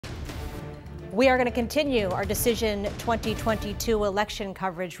We are going to continue our Decision 2022 election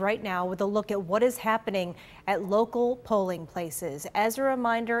coverage right now with a look at what is happening at local polling places. As a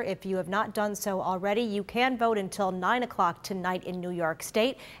reminder, if you have not done so already, you can vote until 9 o'clock tonight in New York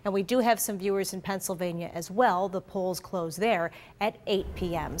State. And we do have some viewers in Pennsylvania as well. The polls close there at 8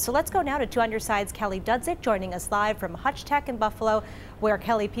 p.m. So let's go now to 2 on Your Side's Kelly Dudzik joining us live from Hutch Tech in Buffalo, where,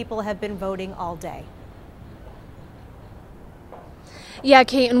 Kelly, people have been voting all day. Yeah,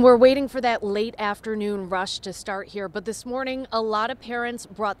 Kate, and we're waiting for that late afternoon rush to start here. But this morning, a lot of parents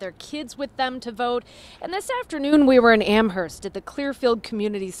brought their kids with them to vote. And this afternoon, we were in Amherst at the Clearfield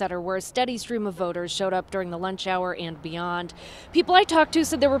Community Center, where a steady stream of voters showed up during the lunch hour and beyond. People I talked to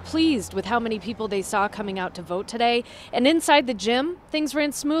said they were pleased with how many people they saw coming out to vote today. And inside the gym, things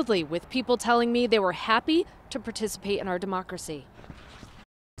ran smoothly, with people telling me they were happy to participate in our democracy.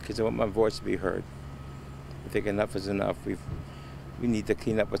 Because I want my voice to be heard. I think enough is enough. We need to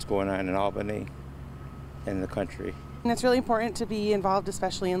clean up what's going on in Albany and the country. And it's really important to be involved,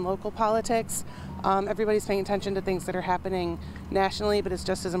 especially in local politics. Everybody's paying attention to things that are happening nationally, but it's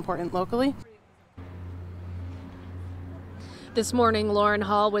just as important locally. This morning, Lauren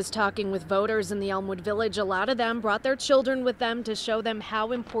Hall was talking with voters in the Elmwood Village. A lot of them brought their children with them to show them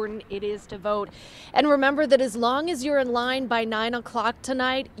how important it is to vote. And remember that as long as you're in line by 9 o'clock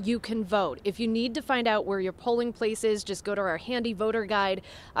tonight, you can vote. If you need to find out where your polling place is, just go to our handy voter guide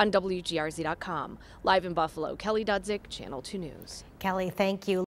on WGRZ.com. Live in Buffalo, Kelly Dudzik, Channel 2 News. Kelly, thank you.